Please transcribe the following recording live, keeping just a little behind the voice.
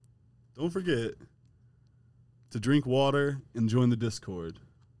don't forget to drink water and join the Discord.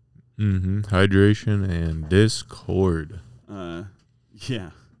 Hydration and Discord.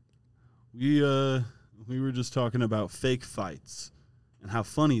 Yeah. We were just talking about fake fights and how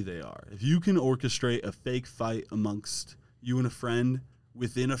funny they are. If you can orchestrate a fake fight amongst you and a friend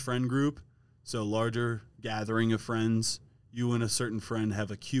within a friend group, so larger gathering of friends, you and a certain friend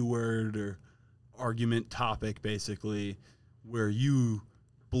have a Q word or argument topic, basically, where you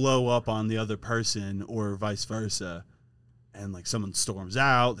blow up on the other person or vice versa, and like someone storms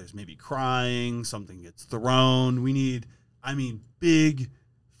out, there's maybe crying, something gets thrown. We need, big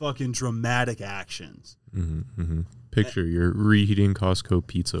fucking dramatic actions. Picture you're reheating Costco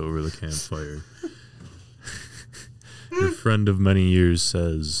pizza over the campfire. Your friend of many years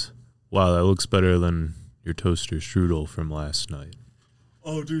says, "Wow, that looks better than your toaster strudel from last night."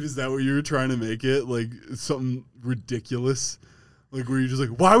 Oh, dude, is that what you were trying to make it? Like something ridiculous? Like where you're just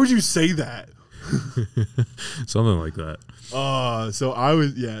like, why would you say that? Something like that. So I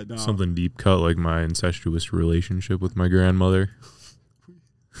was, no. Something deep cut like my incestuous relationship with my grandmother.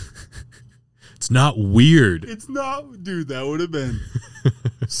 It's not weird. It's not, dude, that would have been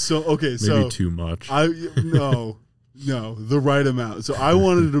so, okay, Maybe too much. No, the right amount. So I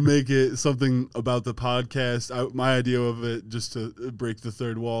wanted to make it something about the podcast. My idea of it, just to break the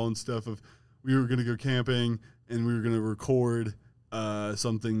third wall and stuff, of we were going to go camping and we were going to record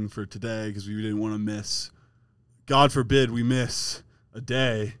something for today because we didn't want to miss, God forbid we miss a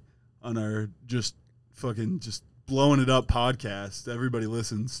day on our just blowing it up podcast everybody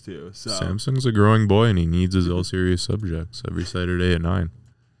listens to. So Samsung's a growing boy and he needs his All Serious Subjects every Saturday at 9.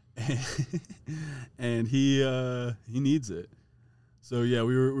 And he needs it. So yeah,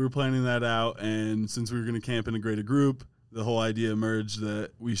 we were planning that out, and since we were going to camp in a greater group, the whole idea emerged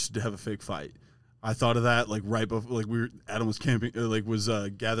that we should have a fake fight. I thought of that like right before, like Adam was camping, was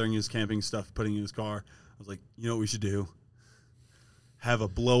gathering his camping stuff, putting in his car. I was like, you know what we should do? Have a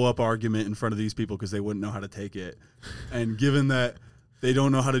blow up argument in front of these people because they wouldn't know how to take it. And given that they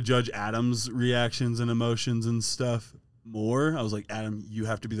don't know how to judge Adam's reactions and emotions and stuff more, I was like, Adam, you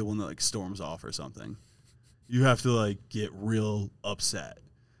have to be the one that like storms off or something. You have to like get real upset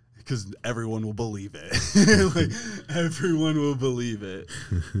because everyone will believe it. Like everyone will believe it.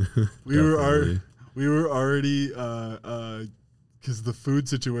 We were already because the food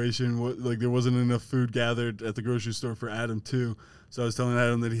situation, like there wasn't enough food gathered at the grocery store for Adam too. So I was telling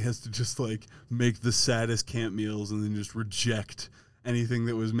Adam that he has to just like make the saddest camp meals and then just reject anything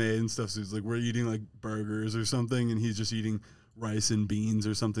that was made and stuff. So it's like we're eating like burgers or something, and he's just eating rice and beans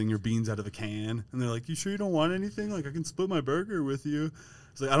or something, or beans out of a can. And they're like, "You sure you don't want anything? Like I can split my burger with you."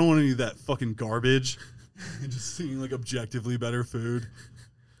 It's like, I don't want any of that fucking garbage. And just seeing like objectively better food.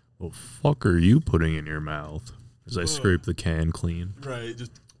 Well, fuck are you putting in your mouth? As I scrape the can clean. Right,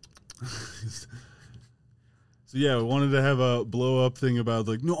 just So yeah, we wanted to have a blow up thing about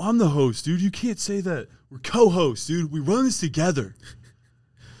like, no, I'm the host, dude. You can't say that. We're co-hosts, dude. We run this together.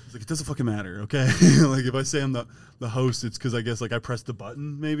 It's like, it doesn't fucking matter, okay? Like if I say I'm the host, it's because I guess like I pressed the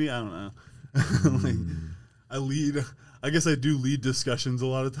button, maybe. I don't know. Like I guess I do lead discussions a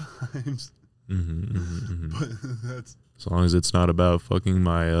lot of times. But that's as long as it's not about fucking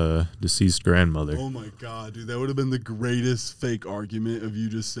my deceased grandmother. Oh my god, dude, that would have been the greatest fake argument of you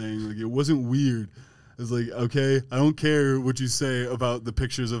just saying like it wasn't weird. It's like, okay, I don't care what you say about the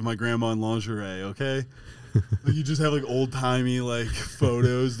pictures of my grandma in lingerie, okay? Like you just have like old timey like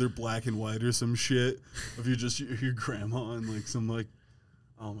photos, they're black and white or some shit of your grandma and like some like,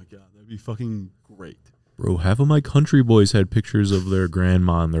 oh my god, that'd be fucking great. Bro, half of my country boys had pictures of their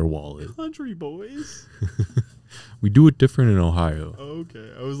grandma in their wallet. Country boys? We do it different in Ohio.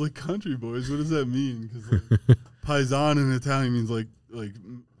 Okay, I was like, country boys, what does that mean? Because like, paisan in Italian means like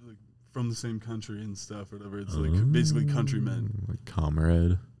from the same country and stuff, or whatever. It's like basically countrymen. Like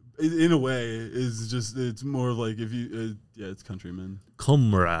comrade. In a way, it's more like if you, it's countrymen.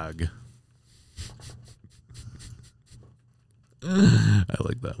 Comrade. I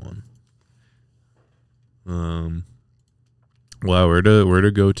like that one. Wow, where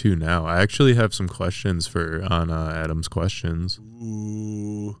to go to now? I actually have some questions on Adam's questions.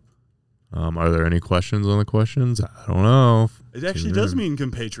 Ooh. Are there any questions on the questions? I don't know. It actually does mean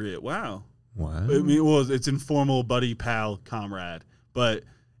compatriot. Wow. What? I mean, well, it's informal buddy, pal, comrade, but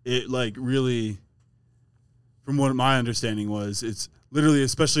it like really, from what my understanding was, it's literally,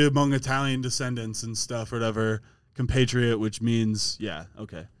 especially among Italian descendants and stuff or whatever, compatriot, which means, yeah,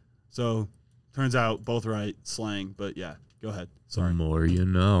 okay. So turns out both right, slang, but yeah, go ahead. Sorry. The more you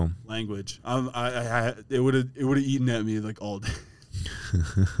know. Language. It would have eaten at me like all day.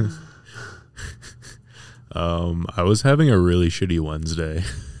 I was having a really shitty Wednesday.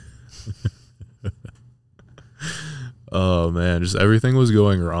 Oh man, just everything was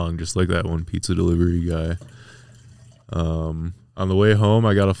going wrong, just like that one pizza delivery guy. On the way home,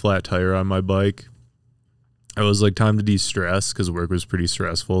 I got a flat tire on my bike. I was like, time to de-stress because work was pretty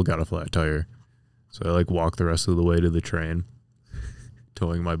stressful. Got a flat tire, so I like walked the rest of the way to the train,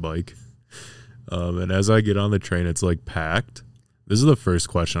 towing my bike. And as I get on the train, it's like packed. This is the first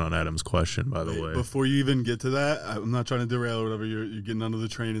question on Adam's question, by the way. Before you even get to that, I'm not trying to derail or whatever. You're getting onto the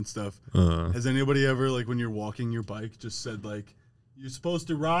train and stuff. Has anybody ever, like, when you're walking your bike, just said, like, you're supposed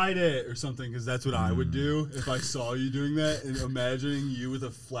to ride it or something? Because that's what I would do if I saw you doing that. And imagining you with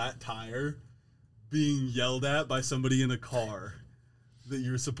a flat tire being yelled at by somebody in a car that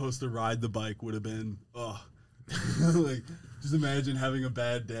you're supposed to ride the bike would have been, like, just imagine having a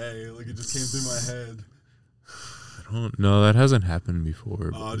bad day. Like, it just came through my head. No, that hasn't happened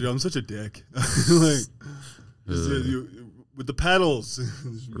before. Oh, dude, I'm such a dick. Like, with the pedals.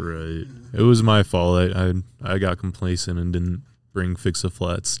 Right. It was my fault. I got complacent and didn't bring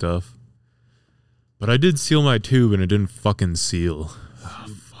Fix-A-Flat stuff. But I did seal my tube and it didn't fucking seal. Oh,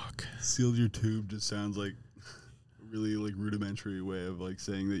 fuck. Sealed your tube just sounds like a really, like, rudimentary way of, like,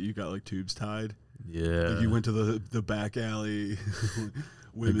 saying that you got, like, tubes tied. Yeah. Like you went to the back alley.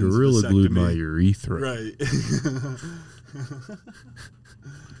 I gorilla glued my urethra. Right.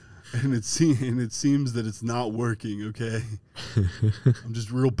 and it seems that it's not working, okay? I'm just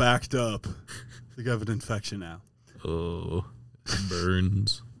real backed up. I think I have an infection now. Oh,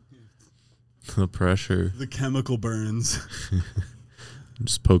 burns. The pressure. The chemical burns.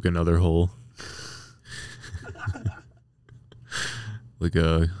 Just poke another hole. Like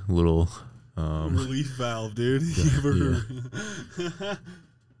a little... relief valve, dude. You ever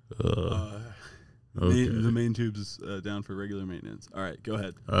okay. The main tube is down for regular maintenance. All right, go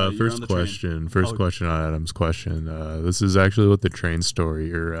ahead. First question on Adam's question. This is actually what the train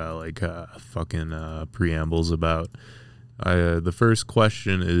story or fucking preamble's about. The first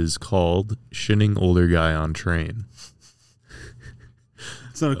question is called "Shinning older guy on train."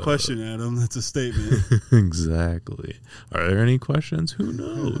 It's not a question, Adam. That's a statement. Exactly. Are there any questions? Who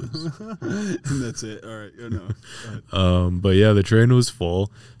knows? And that's it. All right. No. But yeah, the train was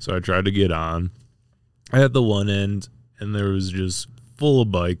full, so I tried to get on. I had the one end, and there was just full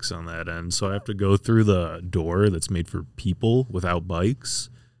of bikes on that end, so I have to go through the door that's made for people without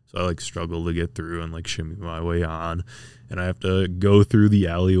bikes. So I like struggle to get through and like shimmy my way on, and I have to go through the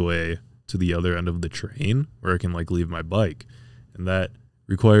alleyway to the other end of the train where I can like leave my bike, and that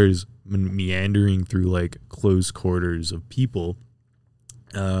requires meandering through like close quarters of people.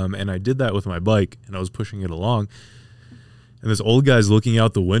 And I did that with my bike and I was pushing it along, and this old guy's looking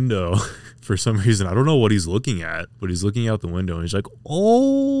out the window for some reason. I don't know what he's looking at, but he's looking out the window and he's like,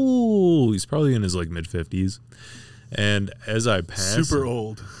 oh, he's probably in his like mid-50s. And as I pass, super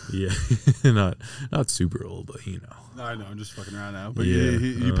old. Yeah. not super old, but you know. I know, I'm just fucking around now. But yeah,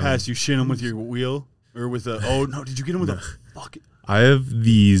 you pass, you shin him with your wheel or with a, oh no, did you get him with a fucking, I have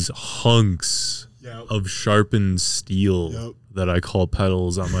these hunks of sharpened steel that I call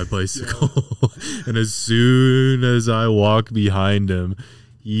pedals on my bicycle. And as soon as I walk behind him,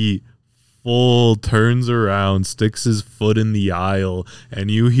 he full turns around, sticks his foot in the aisle, and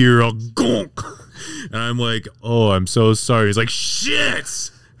you hear a gonk. And I'm like, oh, I'm so sorry. He's like,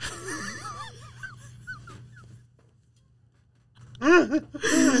 shit.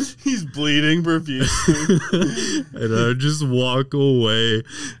 He's bleeding profusely. And I just walk away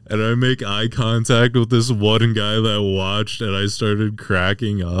and I make eye contact with this one guy that watched, and I started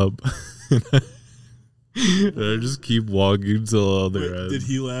cracking up. And I just keep walking till the other end. Did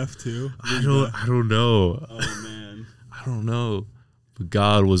he laugh too? I don't know. Oh man. I don't know. But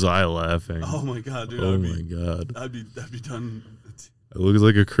God, was I laughing. Oh my God, dude. Oh my God. I'd be done. I looked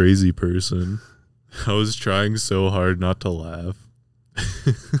like a crazy person. I was trying so hard not to laugh.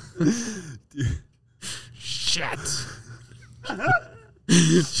 Shit.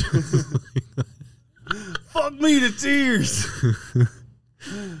 Fuck me to tears.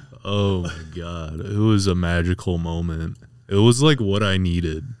 Oh my God. It was a magical moment. It was like what I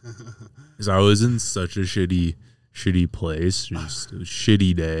needed. Because I was in such a shitty place. Just a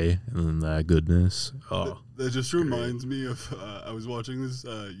shitty day. And then that goodness. Oh. That just reminds me of, I was watching this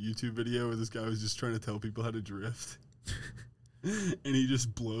YouTube video where this guy was just trying to tell people how to drift. And he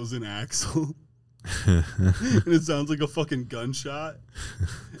just blows an axle. And it sounds like a fucking gunshot.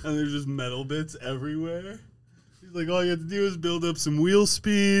 And there's just metal bits everywhere. He's like, all you have to do is build up some wheel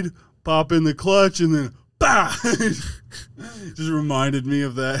speed, pop in the clutch, and then bah! Just reminded me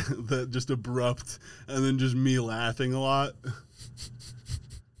of that just abrupt, and then just me laughing a lot.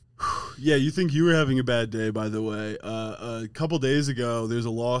 Yeah, you think you were having a bad day, by the way. A couple days ago, there's a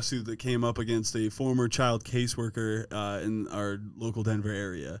lawsuit that came up against a former child caseworker in our local Denver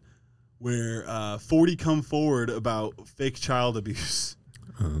area where 40 come forward about fake child abuse.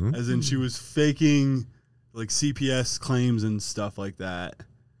 As in she was faking like CPS claims and stuff like that.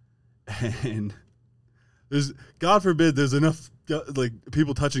 And there's, God forbid, there's enough like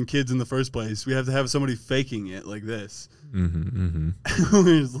people touching kids in the first place. We have to have somebody faking it like this. We're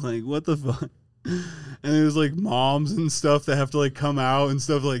just like, what the fuck? And there's like moms and stuff that have to like come out and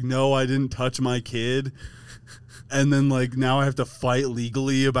stuff like, no, I didn't touch my kid. And then like now I have to fight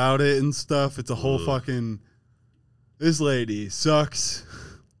legally about it and stuff. It's a whole fucking, this lady sucks.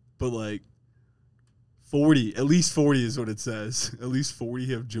 But like 40, at least 40 is what it says. At least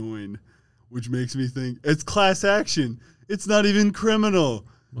 40 have joined, which makes me think it's class action. It's not even criminal.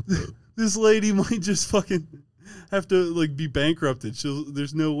 This lady might just fucking have to like be bankrupted.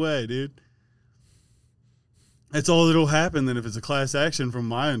 There's no way, dude. That's all that'll happen then if it's a class action, from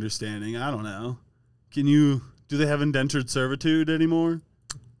my understanding. I don't know. Do they have indentured servitude anymore?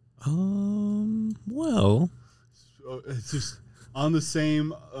 Well, it's just on the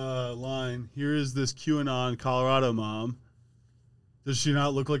same line. Here is this QAnon Colorado mom. Does she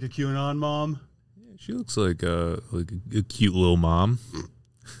not look like a QAnon mom? yeah, she looks like a cute little mom.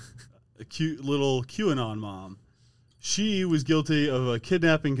 A cute little QAnon mom. She was guilty of a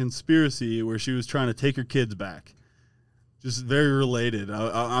kidnapping conspiracy where she was trying to take her kids back. Just very related.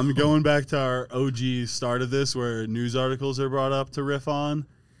 I'm going back to our OG start of this where news articles are brought up to riff on,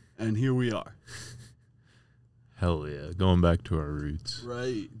 and here we are. Hell yeah, going back to our roots.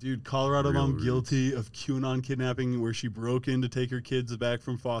 Right. Dude, Colorado Real mom roots. guilty of QAnon kidnapping where she broke in to take her kids back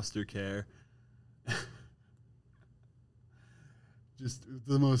from foster care. Just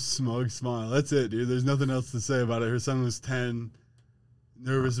the most smug smile. That's it, dude. There's nothing else to say about it. Her son was 10,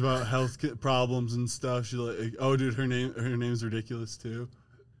 nervous about health problems and stuff. She's like, oh, dude, her name's ridiculous too.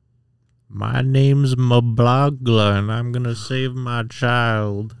 My name's Mablagla, and I'm gonna save my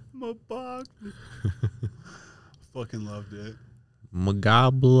child. Fucking loved it.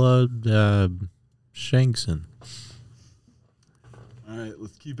 Magabla Shankson. All right,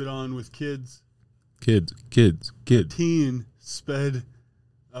 let's keep it on with kids. Kids. Teen sped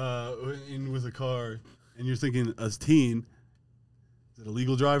in with a car, and you're thinking, a teen, is it a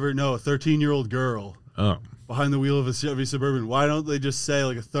legal driver? No, a 13-year-old girl Oh, behind the wheel of a Chevy Suburban. Why don't they just say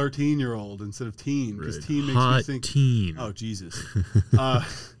like a 13-year-old instead of teen? Because right. teen makes Hot me think. teen. Oh, Jesus.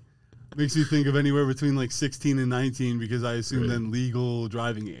 Makes me think of anywhere between like 16 and 19 because I assume Right. then legal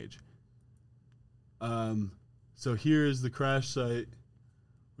driving age. So here is the crash site.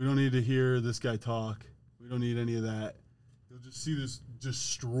 We don't need to hear this guy talk. We don't need any of that. You'll just see this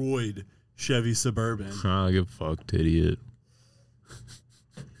destroyed Chevy Suburban. I get fucked, idiot.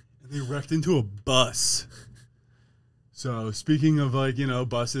 And they wrecked into a bus. So speaking of like,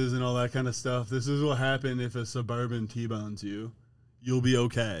 buses and all that kind of stuff, this is what happened if a Suburban T-bones you. You'll be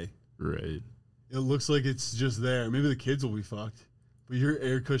okay. Right. It looks like it's just there. Maybe the kids will be fucked. But your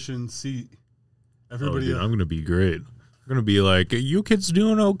air cushioned seat. Everybody Dude, I'm gonna be great. I'm gonna be like, you kids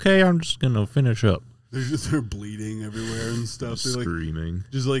doing okay? I'm just gonna finish up. they're bleeding everywhere and stuff. They Screaming.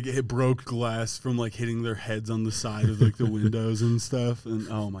 it broke glass from like hitting their heads on the side of like the windows and stuff. And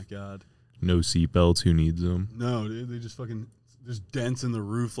oh my god. No seatbelts. Who needs them? No, dude, they just fucking there's dents in the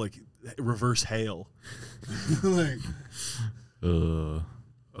roof like reverse hail. Like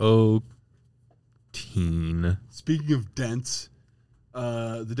Oh, teen. speaking of dents,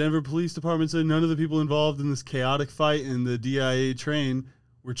 the Denver Police Department said none of the people involved in this chaotic fight in the DIA train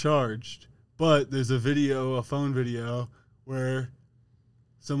were charged. But there's a phone video, where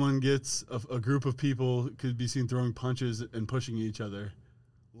someone gets a group of people could be seen throwing punches and pushing each other.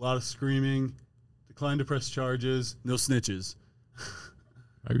 A lot of screaming, declined to press charges, no snitches.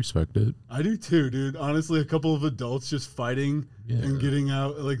 I respect it. I do too, dude. Honestly, a couple of adults just fighting and getting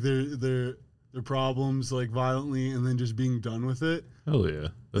out like their problems like violently and then just being done with it. Hell yeah.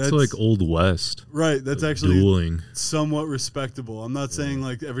 That's like Old West. Right. That's actually dueling. somewhat respectable. I'm not saying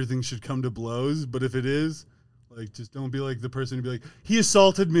like everything should come to blows, but if it is, like just don't be like the person who be like, he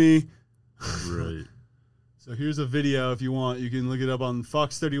assaulted me. Right. So here's a video if you want. You can look it up on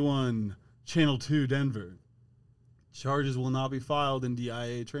Fox 31, Channel 2, Denver. Charges will not be filed in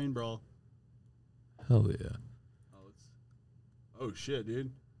DIA train brawl. Hell yeah. Oh shit,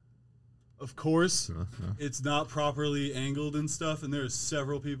 dude. Of course, it's not properly angled and stuff, and there are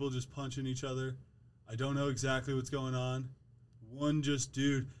several people just punching each other. I don't know exactly what's going on. One just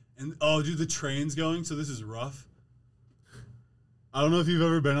dude, and dude, the train's going, so this is rough. I don't know if you've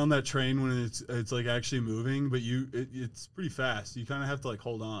ever been on that train when it's like actually moving, but it's pretty fast. You kind of have to like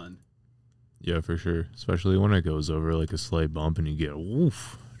hold on. Yeah, for sure. Especially when it goes over like a slight bump and you get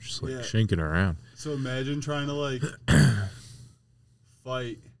woof, just like shinking around. So imagine trying to like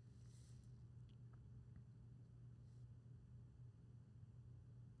fight.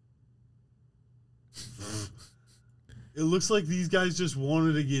 It looks like these guys just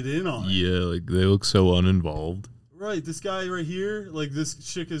wanted to get in on it. Yeah, like they look so uninvolved. Right, this guy right here, like this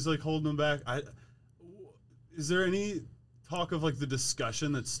chick is like holding him back. Is there any talk of like the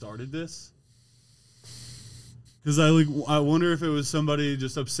discussion that started this? Because I wonder if it was somebody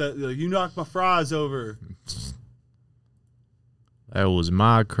just upset, like, you knocked my fries over. That was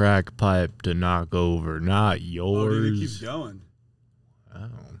my crack pipe to knock over, not yours. Oh, dude, it keeps going. Wow.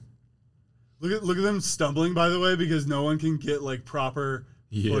 Look at them stumbling, by the way, because no one can get like proper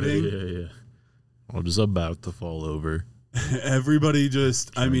footing. Yeah. I'm just about to fall over. Everybody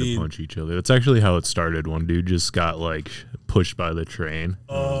just, Trying to punch each other. That's actually how it started. One dude just got like pushed by the train.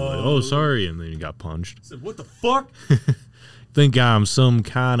 Oh, sorry, and then he got punched. I said, what the fuck? Think I'm some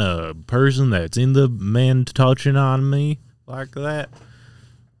kind of person that's in the man touching on me like that?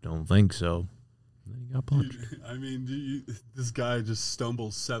 Don't think so. And then he got punched. Dude, I mean, this guy just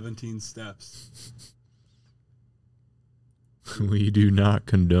stumbles 17 steps. We do not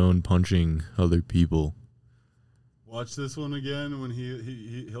condone punching other people. Watch this one again when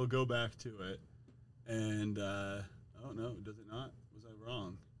he'll go back to it. And, oh no, does it not? Was I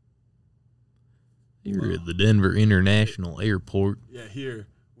wrong? You're at the Denver International Airport. Yeah, here.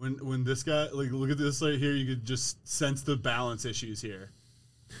 When this guy, like, look at this right here, you could just sense the balance issues here.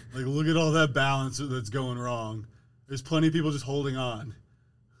 Like, look at all that balance that's going wrong. There's plenty of people just holding on.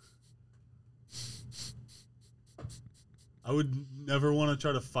 I would never want to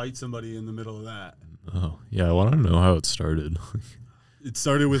try to fight somebody in the middle of that. Oh, yeah, I want to know how it started. It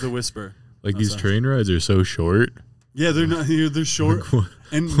started with a whisper. Like, these train rides are so short. Yeah, they're short,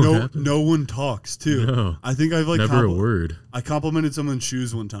 and no one talks too. No, I think I've like never a word. I complimented someone's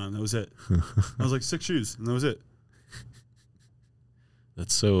shoes one time. That was it. I was like 6 shoes, and that was it.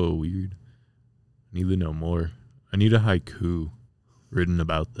 That's so weird. I need to know more. I need a haiku written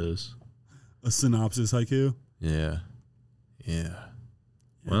about this. A synopsis haiku. Yeah.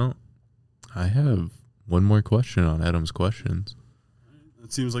 Well, I have one more question on Adam's questions.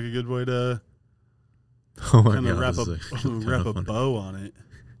 That seems like a good way to kind of wrap a bow on it.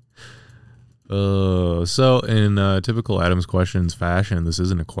 So in typical Adam's questions fashion, this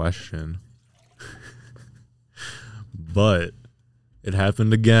isn't a question, but it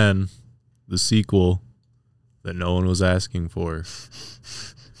happened again. The sequel that no one was asking for.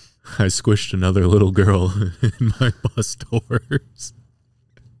 I squished another little girl in my bus doors.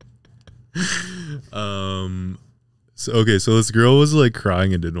 So this girl was like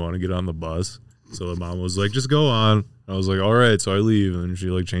crying and didn't want to get on the bus. So the mom was like, just go on. I was like, all right. So I leave. And then she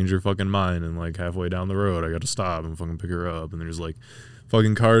like changed her fucking mind. And like halfway down the road, I got to stop and fucking pick her up. And there's like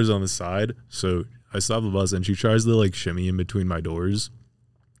fucking cars on the side. So I stop the bus and she tries to like shimmy in between my doors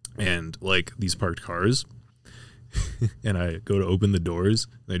and like these parked cars. And I go to open the doors.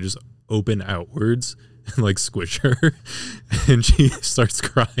 And they just open outwards and like squish her. And she starts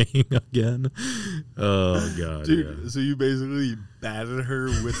crying again. Oh, God. Dude, yeah. So you basically batted her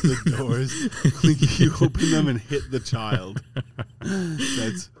with the doors. Like you open them and hit the child.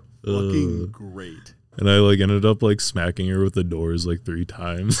 That's fucking great. And I like ended up like smacking her with the doors like 3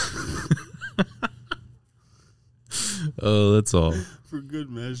 times. Oh, that's all. For good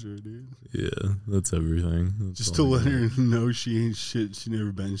measure, dude. Yeah, that's everything. That's just to let her know she ain't shit. She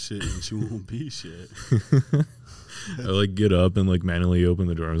never been shit and she won't be shit. I like get up and like manually open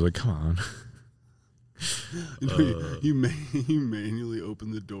the door. I was like, come on. You manually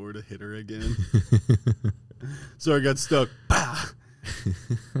open the door to hit her again. Sorry, I got stuck. Bah!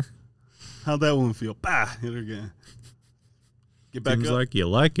 How'd that one feel? Bah! Hit her again. Get back Seems up. like you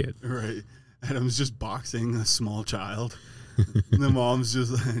like it. Right. Adam's just boxing a small child. And the mom's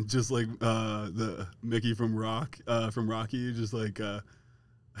just like the Mickey from Rocky, just like come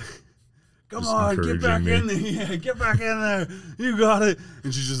just on, get back me. in there. Yeah, get back in there. You got it.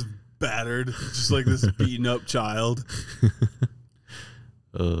 And she's just battered, just like this beaten up child.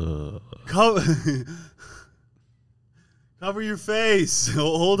 Cover your face.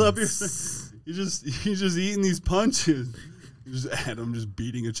 Hold up your face. You're just eating these punches. Adam just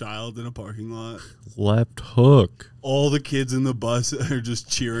beating a child in a parking lot. Left hook. All the kids in the bus are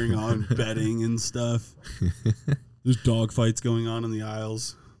just cheering on, betting and stuff. There's dog fights going on in the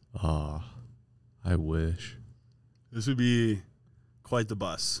aisles. Ah, I wish. This would be quite the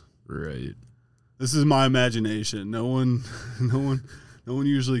bus. Right. This is my imagination. No one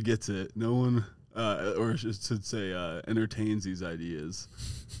usually gets it. No one, or I should say, entertains these ideas.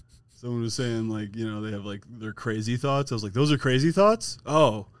 Someone was saying like, you know, they have like their crazy thoughts. I was like, those are crazy thoughts?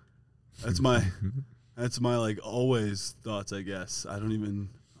 Oh, that's my like always thoughts, I guess. I don't even,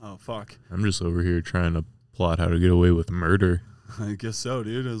 oh, fuck. I'm just over here trying to plot how to get away with murder. I guess so,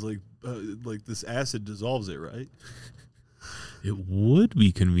 dude. I was like this acid dissolves it, right? It would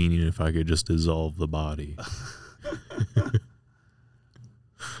be convenient if I could just dissolve the body.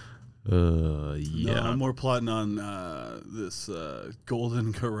 Yeah. No, I'm more plotting on this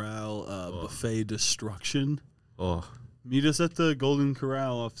Golden Corral buffet destruction. Oh, Meet us at the Golden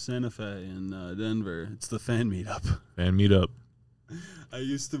Corral off Santa Fe in Denver. It's the fan meetup. fan meet up. I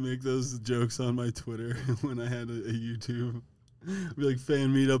used to make those jokes on my Twitter when I had a YouTube. It'd be like fan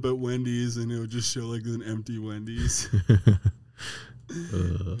meetup at Wendy's, and it would just show like an empty Wendy's.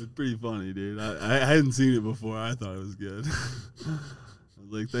 It's pretty funny, dude. I hadn't seen it before. I thought it was good. I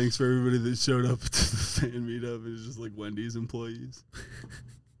was like, thanks for everybody that showed up to the fan meetup. It was just like Wendy's employees.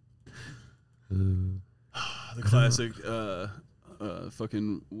 The classic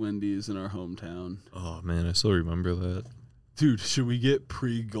fucking Wendy's in our hometown. Oh man, I still remember that. Dude, should we get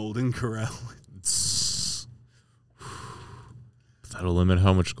pre-Golden Corral? That'll limit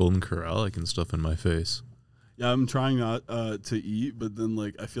how much Golden Corral I can stuff in my face. Yeah, I'm trying not to eat, but then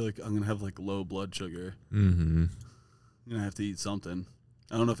like I feel like I'm gonna have like low blood sugar. Mm-hmm. I'm gonna have to eat something.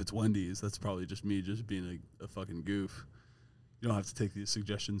 I don't know if it's Wendy's. That's probably just me just being a fucking goof. You don't have to take these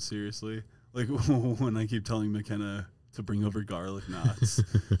suggestions seriously. Like when I keep telling McKenna to bring over garlic knots,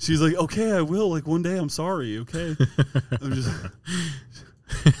 she's like, "Okay, I will. Like one day, I'm sorry. Okay." I'm just.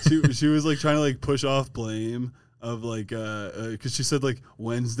 She was like trying to like push off blame of like because she said like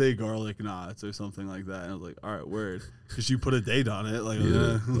Wednesday garlic knots or something like that, and I was like, all right, word, because she put a date on it, like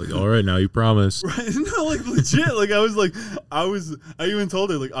like all right, now you promise. Right? No, like legit. Like I even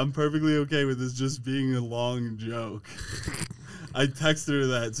told her like I'm perfectly okay with this just being a long joke. I texted her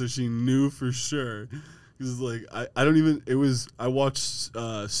that so she knew for sure. Because like I don't even. It was I watched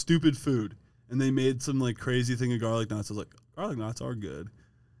Stupid Food, and they made some like crazy thing of garlic knots. I was like, garlic knots are good.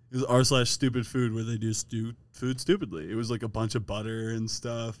 It was r/Stupid Food where they do food stupidly. It was like a bunch of butter and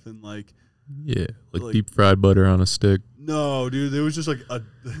stuff and like yeah, like deep fried butter on a stick. No, dude, there was just like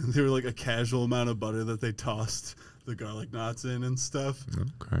they were like a casual amount of butter that they tossed the garlic knots in and stuff.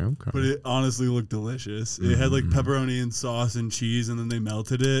 Okay. But it honestly looked delicious. It had like pepperoni and sauce and cheese, and then they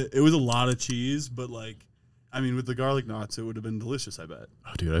melted it. It was a lot of cheese, but like, I mean, with the garlic knots, it would have been delicious, I bet.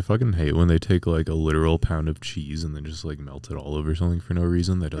 Oh, dude, I fucking hate when they take like a literal pound of cheese and then just like melt it all over something for no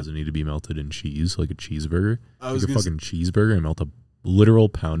reason that doesn't need to be melted in cheese, like a cheeseburger. Like a fucking cheeseburger and melt a literal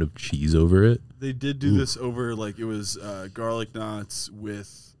pound of cheese over it. They did do this over, like, it was garlic knots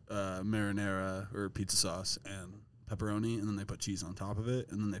with marinara or pizza sauce and pepperoni, and then they put cheese on top of it,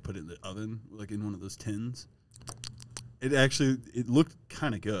 and then they put it in the oven, like in one of those tins. It looked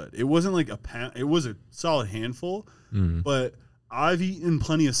kind of good. It wasn't like a pound. It was a solid handful, but I've eaten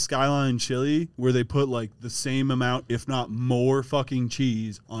plenty of Skyline chili where they put like the same amount, if not more, fucking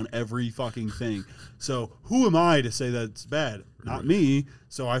cheese on every fucking thing. So who am I to say that's bad? Not me.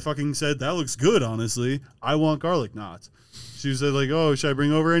 So I fucking said, that looks good, honestly. I want garlic knots. She said like, oh, should I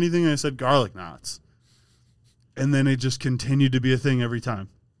bring over anything? And I said garlic knots. And then it just continued to be a thing every time.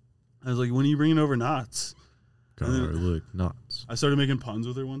 I was like, when are you bringing over knots? Garlic knots. I started making puns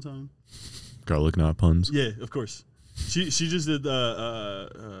with her one time. Garlic knot puns? Yeah, of course. She just did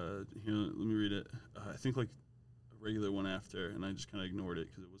let me read it. I think like a regular one after, and I just kind of ignored it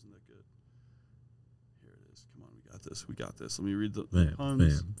because it wasn't that good. Here it is. Come on, we got this. Let me read the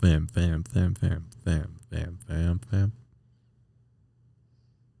puns. Fam.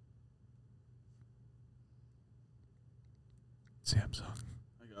 Samsung.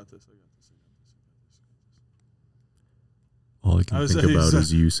 I got this. All I can think about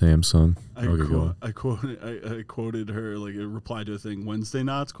is you, Samsung. I quoted her, like, it replied to a thing, Wednesday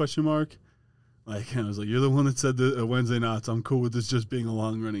knots, ? Like, and I was like, you're the one that said the Wednesday knots. I'm cool with this just being a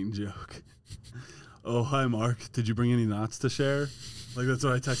long-running joke. Oh, hi, Mark. Did you bring any knots to share? Like, that's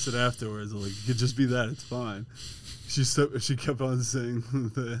what I texted afterwards. Like, it could just be that. It's fine. She kept on saying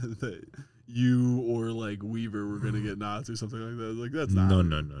that you or, like, Weaver were going to get knots or something like that. I was like, that's not.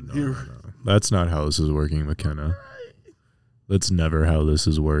 No. That's not how this is working, McKenna. That's never how this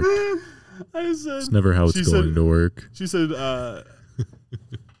has worked. I said, it's never how it's going to work. She said,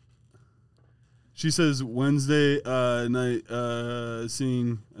 she says Wednesday night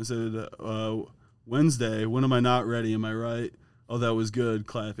seeing. I said Wednesday. When am I not ready? Am I right? Oh, that was good.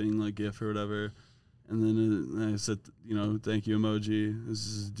 Clapping like GIF or whatever. And then I said, thank you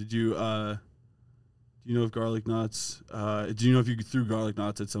emoji. Did you do you know if garlic knots? Do you know if you threw garlic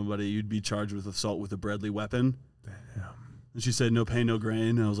knots at somebody, you'd be charged with assault with a deadly weapon? Damn. And she said, no pain, no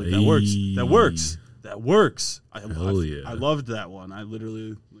grain. And I was like, that works. That works. That works. Hell yeah. I loved that one. I literally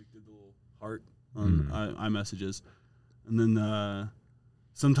like did the little heart on iMessages. And then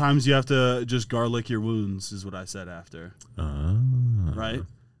sometimes you have to just garlic your wounds is what I said after. Right? And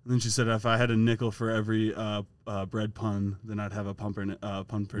then she said if I had a nickel for every bread pun, then I'd have a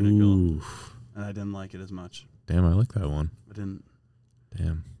pumpernickel. Ooh. And I didn't like it as much. Damn, I like that one. I didn't.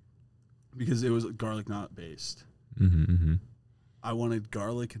 Damn. Because it was garlic knot based. Mm-hmm. I wanted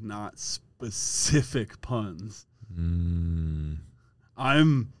garlic knot specific puns. I'm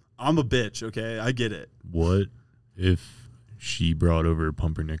a bitch, okay? I get it. What if she brought over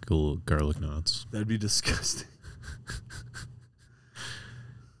pumpernickel garlic knots? That'd be disgusting.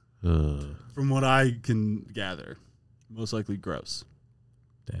 Ugh. From what I can gather, most likely gross.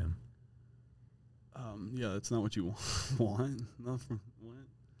 Damn. Yeah, that's not what you want. Not from what?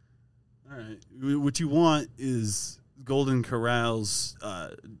 All right. What you want is Golden Corral's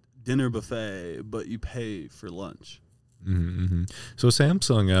dinner buffet, but you pay for lunch. Mm-hmm. So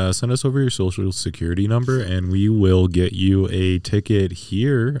Samsung, send us over your social security number, and we will get you a ticket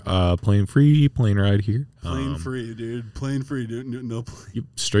here. Plane free, plane ride here. Plane free, dude. Plane free, dude. No plane.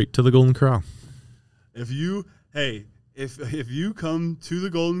 Straight to the Golden Corral. If you come to the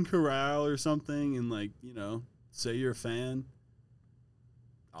Golden Corral or something, and like say you're a fan,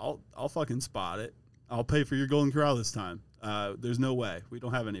 I'll fucking spot it. I'll pay for your Golden Corral this time. There's no way. We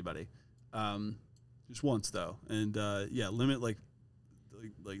don't have anybody. Just once though, and limit like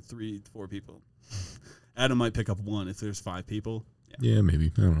 3-4 people. Adam might pick up one if there's 5 people. Yeah,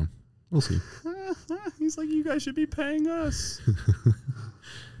 maybe. I don't know. We'll see. He's like, you guys should be paying us.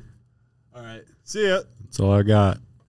 All right. See ya. That's all I got.